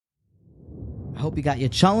hope you got your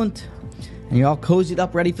cholent and you're all cozied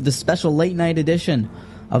up ready for the special late night edition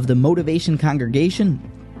of the Motivation Congregation.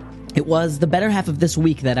 It was the better half of this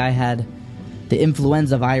week that I had the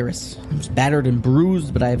influenza virus. I was battered and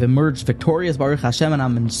bruised, but I have emerged victorious, Baruch Hashem, and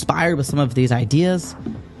I'm inspired with some of these ideas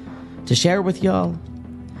to share with y'all.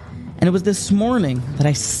 And it was this morning that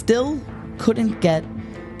I still couldn't get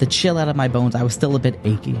the chill out of my bones. I was still a bit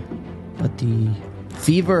achy, but the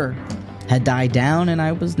fever had died down and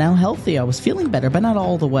I was now healthy. I was feeling better, but not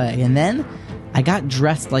all the way. And then I got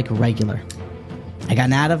dressed like regular. I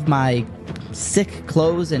got out of my sick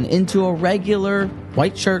clothes and into a regular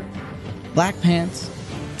white shirt, black pants,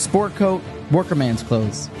 sport coat, workerman's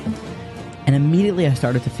clothes. And immediately I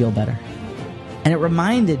started to feel better. And it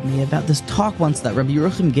reminded me about this talk once that Rabbi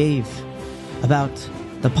Yeruchim gave about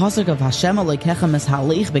the pasuk of Hashem Elokecha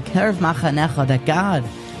mishalech bekerev machanecha, that God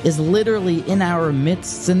is literally in our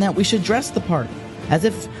midst and that we should dress the part. As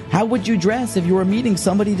if, how would you dress if you were meeting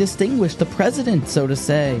somebody distinguished, the president, so to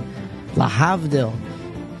say, lahavdil.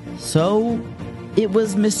 So it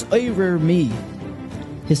was misoyer me,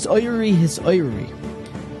 hisoyeri,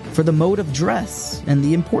 for the mode of dress and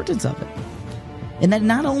the importance of it. And that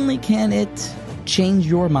not only can it change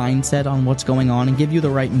your mindset on what's going on and give you the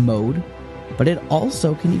right mode, but it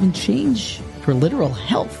also can even change your literal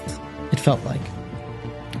health, it felt like.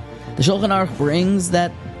 The Shulchan Aruch brings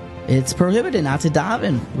that it's prohibited not to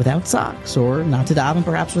daven without socks, or not to daven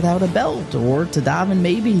perhaps without a belt, or to daven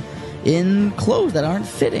maybe in clothes that aren't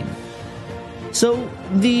fitting. So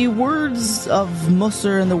the words of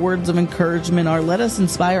Musar and the words of encouragement are, let us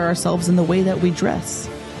inspire ourselves in the way that we dress.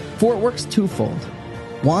 For it works twofold.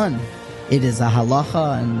 One, it is a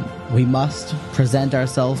halacha, and we must present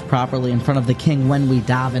ourselves properly in front of the king when we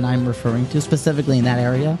daven, I'm referring to specifically in that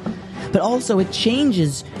area. But also it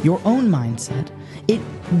changes your own mindset. It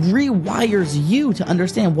rewires you to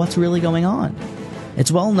understand what's really going on.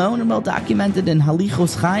 It's well known and well documented in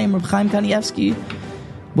Halichos Chaim. Reb Chaim Kanievsky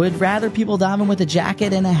would rather people daven with a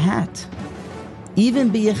jacket and a hat, even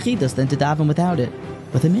be yechidus, than to daven without it,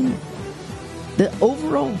 with a minyan. The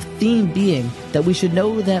overall theme being that we should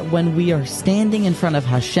know that when we are standing in front of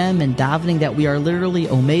Hashem and davening, that we are literally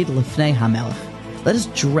omeid lefnei hamelech. Let us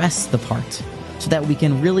dress the part so that we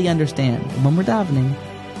can really understand when we're davening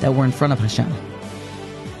that we're in front of Hashem.